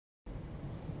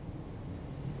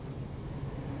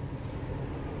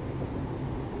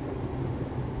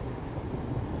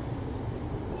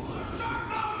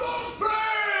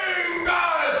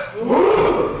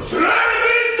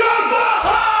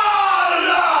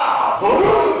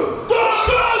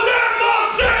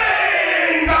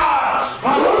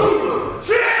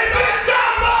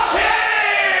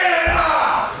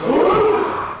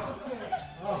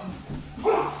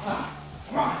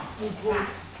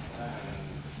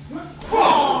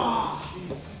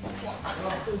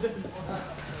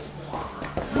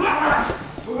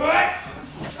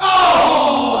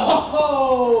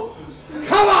Oh!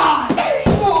 Come on!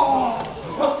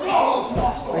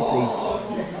 Basically,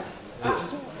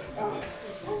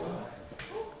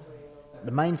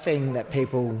 the main thing that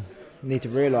people need to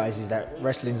realise is that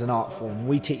wrestling's an art form.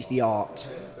 We teach the art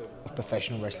of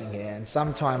professional wrestling here, and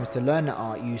sometimes to learn that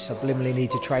art you subliminally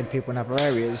need to train people in other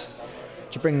areas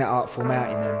to bring that art form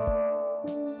out in them.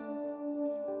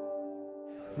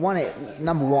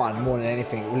 Number one, more than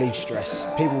anything, it relieves stress.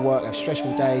 People have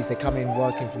stressful days, they come in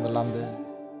working from the London.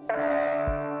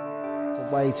 It's a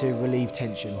way to relieve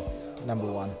tension, number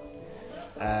one.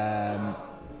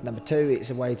 Number two,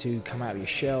 it's a way to come out of your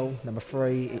shell. Number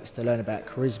three, it's to learn about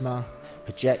charisma,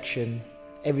 projection,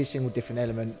 every single different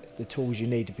element, the tools you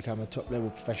need to become a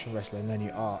top-level professional wrestler and learn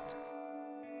your art.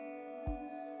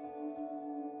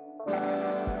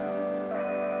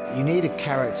 You need a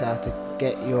character to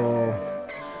get your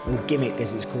gimmick,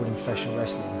 as it's called in professional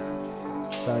wrestling.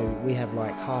 So we have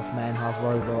like half man, half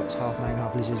robots, half man,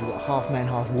 half lizards. We've got half man,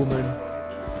 half woman.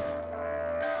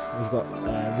 We've got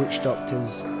witch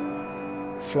doctors,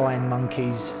 flying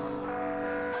monkeys,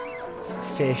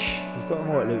 fish. We've got them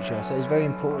all at Lucha. So it's very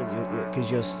important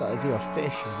because if you're a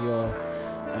fish, if you're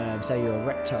say you're a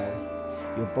reptile,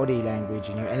 your body language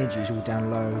and your energy is all down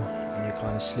low and you're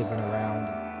kind of slithering around.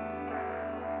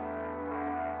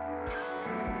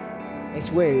 It's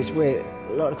weird.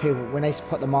 A lot of people, when they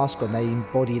put the mask on, they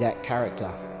embody that character,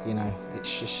 you know.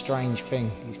 It's just a strange thing.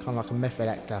 You're kind of like a method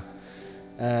actor.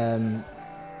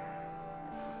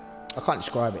 I can't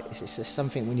describe it. It's just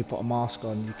something when you put a mask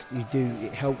on,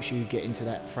 it helps you get into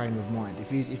that frame of mind.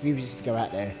 If you just go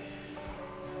out there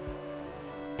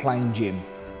playing gym,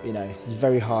 you know, it's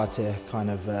very hard to kind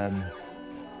of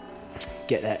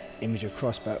get that image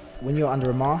across. But when you're under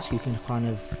a mask, you can kind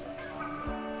of,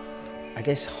 I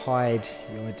guess, hide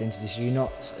your identity, so you're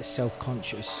not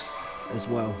self-conscious as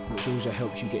well, which also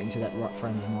helps you get into that right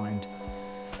frame of mind.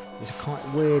 There's a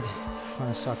weird kind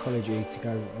of psychology to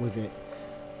go with it.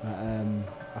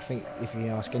 I think if you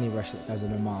ask any wrestler that goes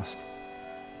in a mask,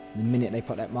 the minute they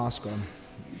put that mask on,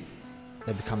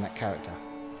 they become that character.